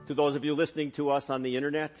To those of you listening to us on the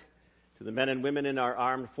internet, to the men and women in our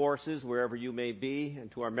armed forces, wherever you may be,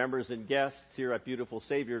 and to our members and guests here at Beautiful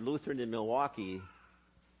Savior Lutheran in Milwaukee,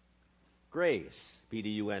 grace be to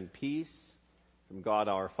you and peace from God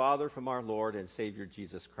our Father, from our Lord and Savior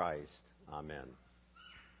Jesus Christ. Amen.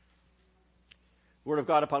 The Word of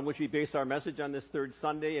God upon which we base our message on this third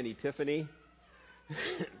Sunday in Epiphany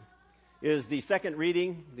is the second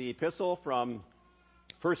reading, the epistle from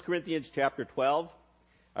 1 Corinthians chapter 12.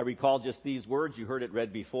 I recall just these words. You heard it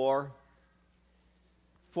read before.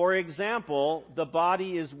 For example, the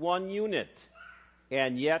body is one unit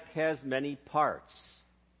and yet has many parts.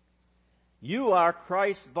 You are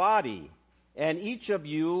Christ's body, and each of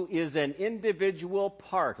you is an individual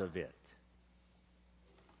part of it.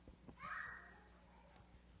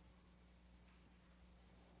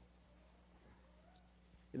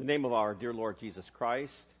 In the name of our dear Lord Jesus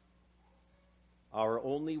Christ, our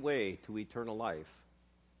only way to eternal life,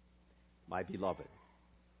 my beloved.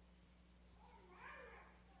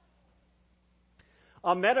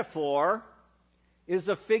 A metaphor is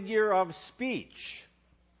a figure of speech.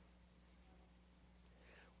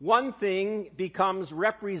 One thing becomes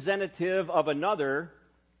representative of another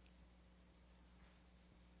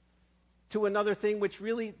to another thing which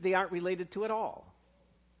really they aren't related to at all.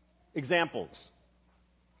 Examples.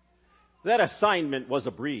 That assignment was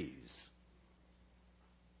a breeze.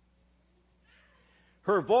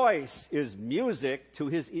 Her voice is music to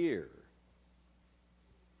his ear.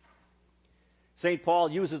 St. Paul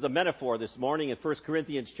uses a metaphor this morning in 1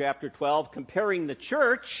 Corinthians chapter 12, comparing the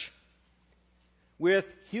church with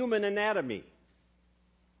human anatomy.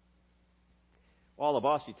 All of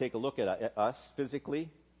us, you take a look at us physically,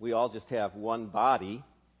 we all just have one body,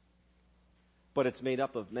 but it's made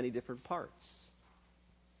up of many different parts.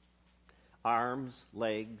 Arms,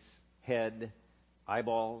 legs, head,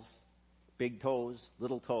 eyeballs, big toes,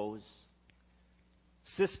 little toes,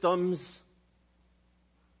 systems,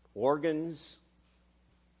 organs.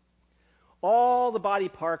 All the body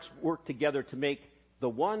parts work together to make the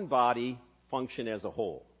one body function as a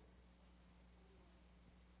whole.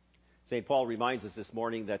 St. Paul reminds us this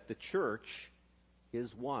morning that the church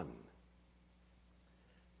is one.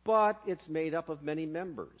 But it's made up of many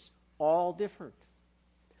members, all different,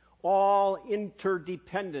 all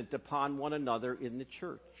interdependent upon one another in the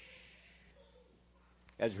church.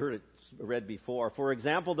 As you heard it read before, for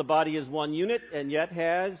example, the body is one unit and yet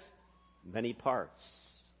has many parts.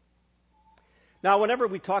 Now, whenever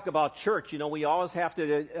we talk about church, we always have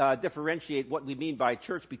to differentiate what we mean by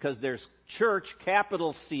church, because there's church,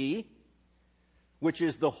 capital C, which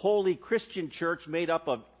is the holy Christian church made up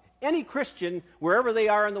of any Christian, wherever they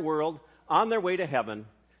are in the world, on their way to heaven.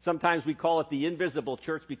 Sometimes we call it the invisible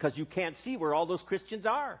church because you can't see where all those Christians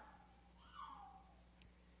are.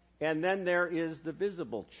 And then there is the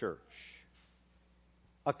visible church,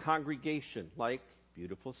 a congregation like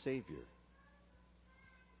Beautiful Savior.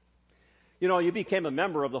 You became a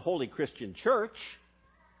member of the Holy Christian Church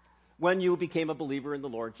when you became a believer in the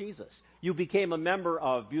Lord Jesus. You became a member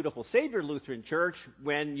of Beautiful Savior Lutheran Church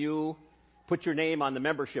when you put your name on the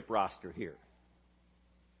membership roster here.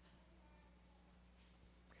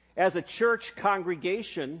 As a church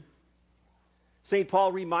congregation, St.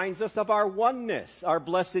 Paul reminds us of our oneness, our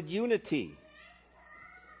blessed unity.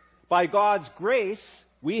 By God's grace,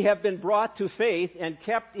 we have been brought to faith and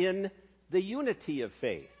kept in the unity of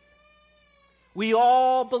faith. We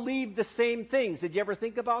all believe the same things. Did you ever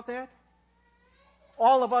think about that?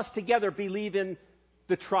 All of us together believe in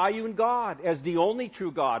the triune God as the only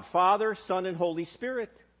true God, Father, Son, and Holy Spirit.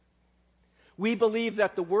 We believe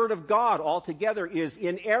that the Word of God altogether is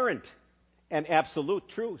inerrant and absolute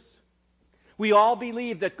truth. We all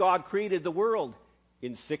believe that God created the world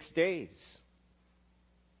in 6 days.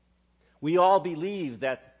 We all believe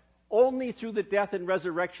that only through the death and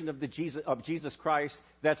resurrection of Jesus Christ,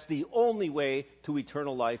 that's the only way to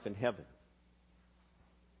eternal life in heaven.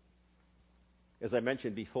 As I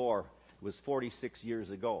mentioned before, it was 46 years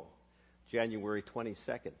ago, January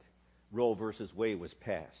 22nd, Roe versus Wade was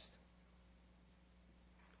passed.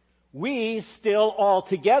 We still all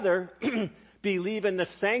together believe in the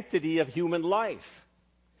sanctity of human life,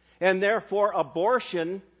 and therefore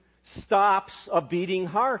abortion stops a beating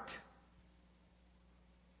heart.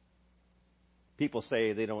 People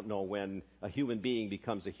say they don't know when a human being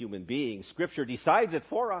becomes a human being. Scripture decides it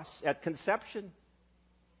for us at conception.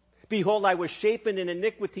 Behold, I was shapen in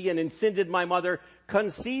iniquity, and in sin did my mother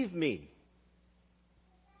conceive me.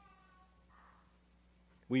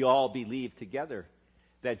 We all believe together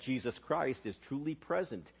that Jesus Christ is truly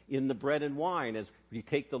present in the bread and wine as we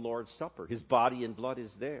take the Lord's Supper. His body and blood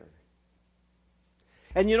is there.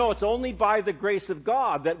 And it's only by the grace of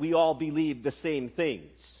God that we all believe the same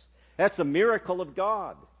things. That's a miracle of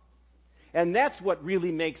God. And that's what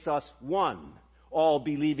really makes us one, all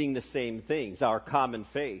believing the same things, our common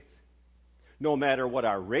faith. No matter what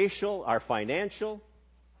our racial, our financial,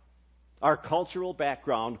 our cultural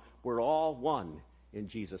background, we're all one in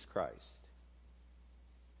Jesus Christ.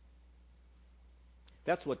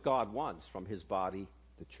 That's what God wants from His body,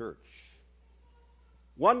 the church.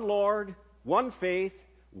 One Lord, one faith,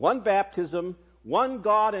 one baptism, one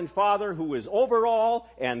God and Father who is over all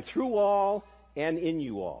and through all and in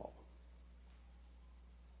you all.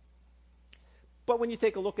 But when you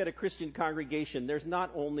take a look at a Christian congregation, there's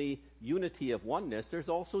not only unity of oneness, there's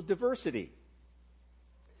also diversity.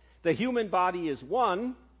 The human body is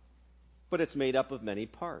one, but it's made up of many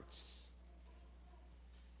parts.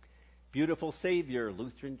 Beautiful Savior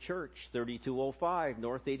Lutheran Church, 3205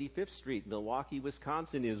 North 85th Street, Milwaukee,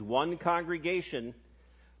 Wisconsin, is one congregation,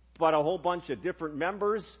 but a whole bunch of different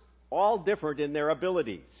members, all different in their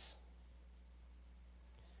abilities.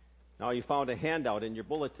 Now, you found a handout in your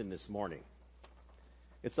bulletin this morning.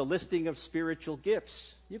 It's a listing of spiritual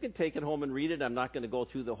gifts. You can take it home and read it. I'm not going to go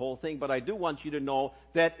through the whole thing, but I do want you to know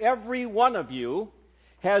that every one of you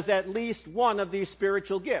has at least one of these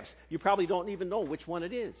spiritual gifts. You probably don't even know which one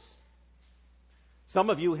it is.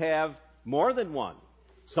 Some of you have more than one.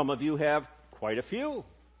 Some of you have quite a few.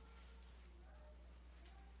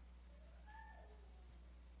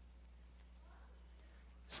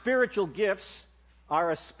 Spiritual gifts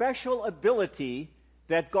are a special ability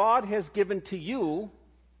that God has given to you,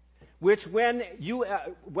 which when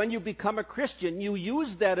you become a Christian, you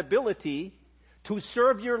use that ability to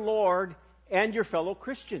serve your Lord and your fellow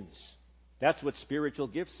Christians. That's what spiritual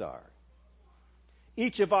gifts are.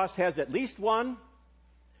 Each of us has at least one,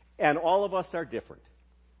 and all of us are different.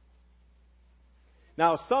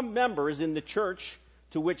 Now, some members in the church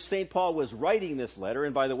to which St. Paul was writing this letter,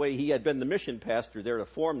 and by the way, he had been the mission pastor there to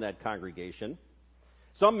form that congregation,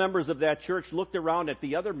 some members of that church looked around at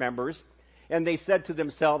the other members and they said to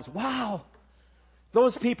themselves, wow,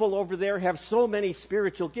 those people over there have so many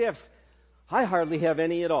spiritual gifts. I hardly have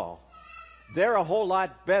any at all. They're a whole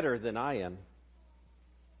lot better than I am.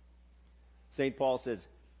 St. Paul says,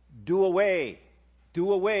 do away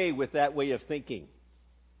with that way of thinking.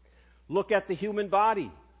 Look at the human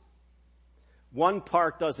body. One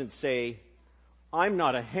part doesn't say, I'm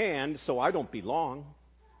not a hand, so I don't belong.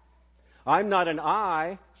 I'm not an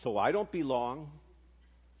eye, so I don't belong.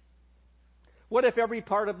 What if every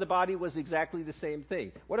part of the body was exactly the same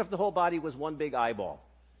thing? What if the whole body was one big eyeball?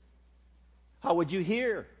 How would you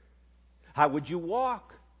hear? How would you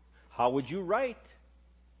walk? How would you write?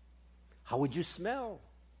 How would you smell?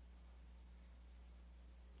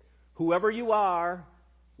 Whoever you are,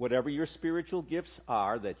 whatever your spiritual gifts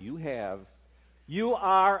are that you have, you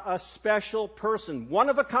are a special person, one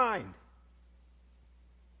of a kind.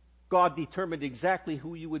 God determined exactly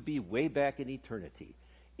who you would be way back in eternity.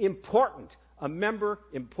 Important, a member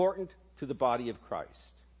important to the body of Christ.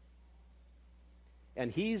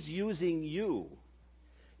 And He's using you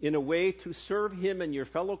in a way to serve Him and your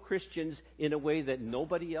fellow Christians in a way that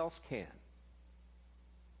nobody else can.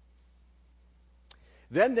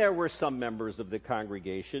 Then there were some members of the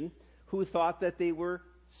congregation who thought that they were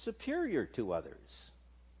superior to others.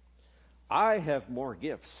 I have more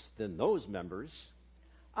gifts than those members.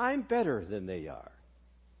 I'm better than they are.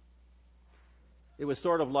 It was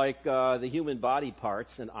sort of like the human body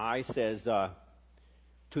parts. An eye says to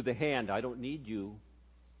the hand, I don't need you.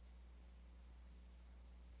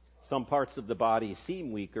 Some parts of the body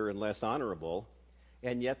seem weaker and less honorable,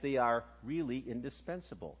 and yet they are really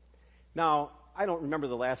indispensable. Now, I don't remember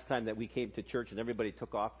the last time that we came to church and everybody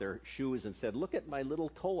took off their shoes and said, look at my little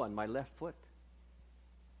toe on my left foot.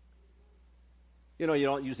 You know, you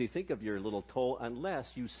don't usually think of your little toe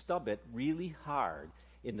unless you stub it really hard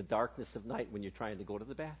in the darkness of night when you're trying to go to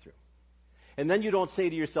the bathroom. And then you don't say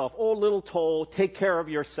to yourself, oh, little toe, take care of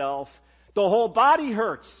yourself. The whole body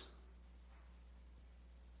hurts.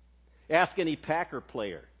 Ask any Packer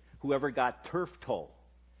player who ever got turf toe.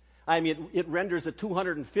 I mean, it renders a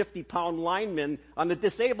 250-pound lineman on the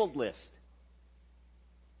disabled list.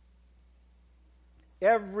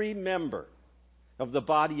 Every member of the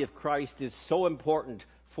body of Christ is so important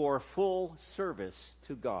for full service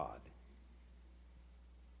to God.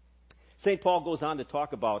 St. Paul goes on to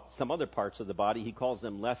talk about some other parts of the body. He calls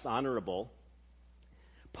them less honorable.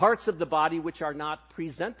 Parts of the body which are not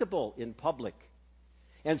presentable in public.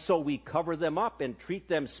 And so we cover them up and treat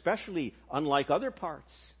them specially, unlike other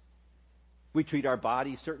parts. We treat our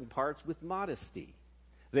body, certain parts, with modesty.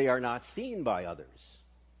 They are not seen by others.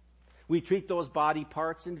 We treat those body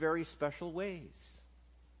parts in very special ways.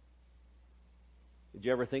 Did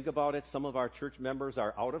you ever think about it? Some of our church members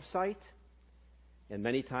are out of sight and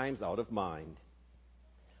many times out of mind.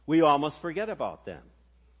 We almost forget about them.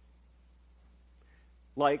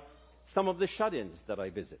 Like some of the shut-ins that I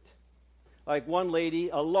visit. Like one lady,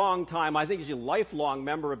 a long time, I think she's a lifelong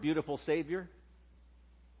member of Beautiful Savior,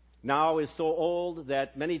 now is so old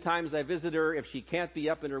that many times I visit her, if she can't be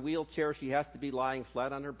up in her wheelchair, she has to be lying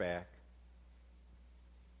flat on her back.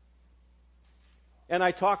 And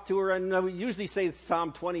I talk to her, and we usually say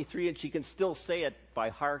Psalm 23, and she can still say it by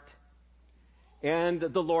heart. And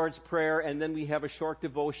the Lord's Prayer, and then we have a short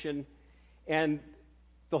devotion. And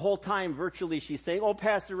the whole time, virtually, she's saying, "Oh,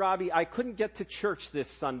 Pastor Robbie, I couldn't get to church this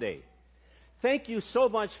Sunday. Thank you so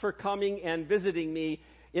much for coming and visiting me.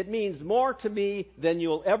 It means more to me than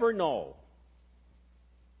you'll ever know."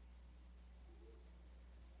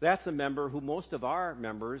 That's a member who most of our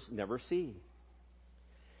members never see.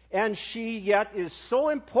 And she yet is so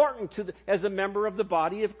important as a member of the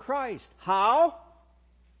body of Christ. How?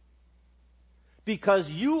 Because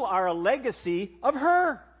you are a legacy of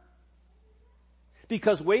her.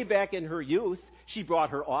 Because way back in her youth, she brought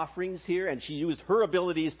her offerings here and she used her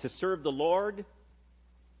abilities to serve the Lord.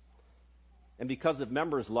 And because of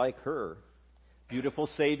members like her, Beautiful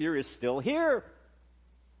Savior is still here.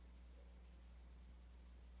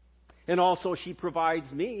 And also she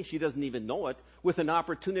provides me, she doesn't even know it, with an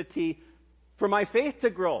opportunity for my faith to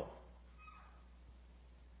grow.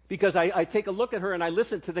 Because I take a look at her and I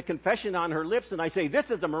listen to the confession on her lips and I say,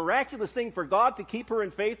 this is a miraculous thing for God to keep her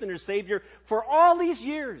in faith in her Savior for all these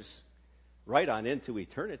years, right on into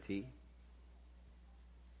eternity.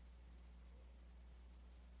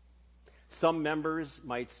 Some members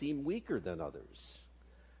might seem weaker than others,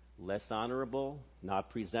 less honorable, not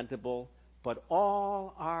presentable, but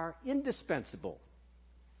all are indispensable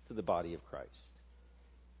to the body of Christ.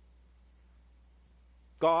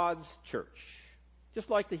 God's church, just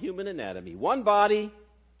like the human anatomy, one body,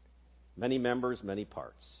 many members, many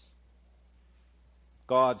parts.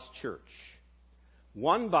 God's church,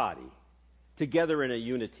 one body, together in a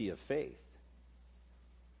unity of faith.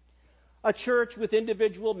 A church with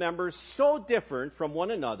individual members so different from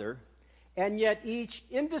one another, and yet each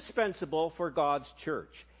indispensable for God's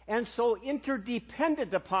church, and so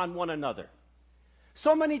interdependent upon one another.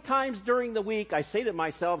 So many times during the week, I say to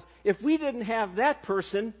myself, if we didn't have that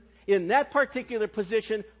person in that particular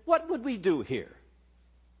position, what would we do here?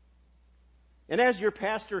 And as your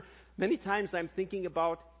pastor, many times I'm thinking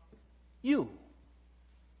about you.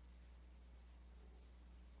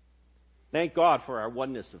 Thank God for our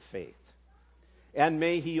oneness of faith. And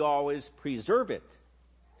may He always preserve it.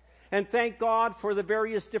 And thank God for the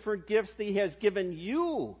various different gifts that He has given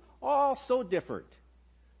you, all so different,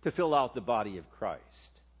 to fill out the body of Christ.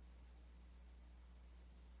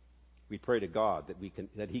 We pray to God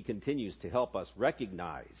that He continues to help us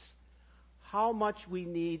recognize how much we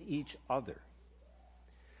need each other,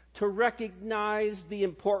 to recognize the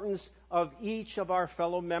importance of each of our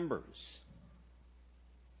fellow members,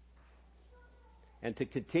 and to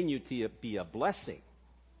continue to be a blessing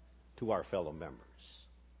to our fellow members.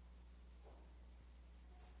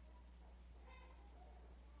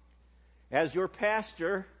 As your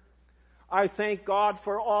pastor, I thank God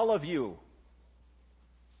for all of you.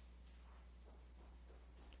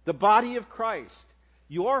 The body of Christ,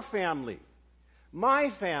 your family, my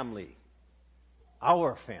family,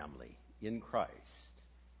 our family in Christ.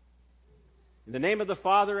 In the name of the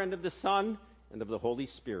Father, and of the Son, and of the Holy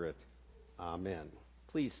Spirit. Amen.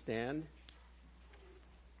 Please stand.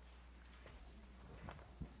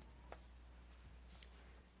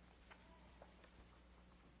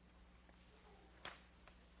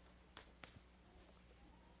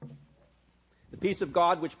 The peace of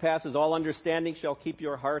God, which passes all understanding, shall keep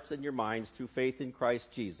your hearts and your minds through faith in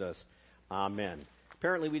Christ Jesus. Amen.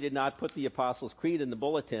 Apparently we did not put the Apostles' Creed in the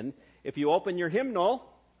bulletin. If you open your hymnal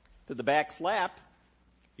to the back flap,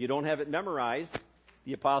 if you don't have it memorized,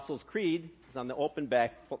 the Apostles' Creed is on the open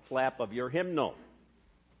back flap of your hymnal.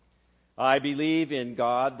 I believe in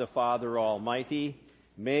God the Father Almighty,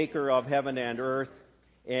 maker of heaven and earth,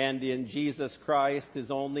 and in Jesus Christ, His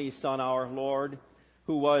only Son, our Lord,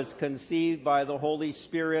 who was conceived by the Holy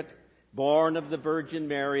Spirit, born of the Virgin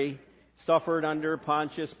Mary, suffered under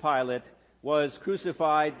Pontius Pilate, was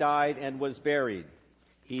crucified, died, and was buried.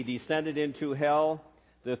 He descended into hell.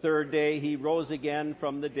 The third day He rose again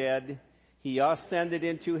from the dead. He ascended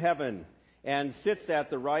into heaven and sits at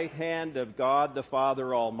the right hand of God the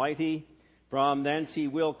Father Almighty. From thence He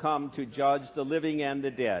will come to judge the living and the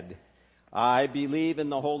dead. I believe in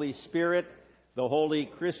the Holy Spirit, the holy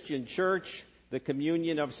Christian Church, the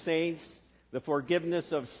communion of saints, the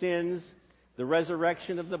forgiveness of sins, the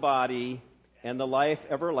resurrection of the body, and the life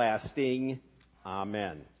everlasting.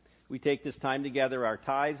 Amen. We take this time together, our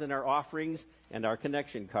tithes and our offerings and our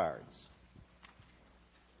connection cards.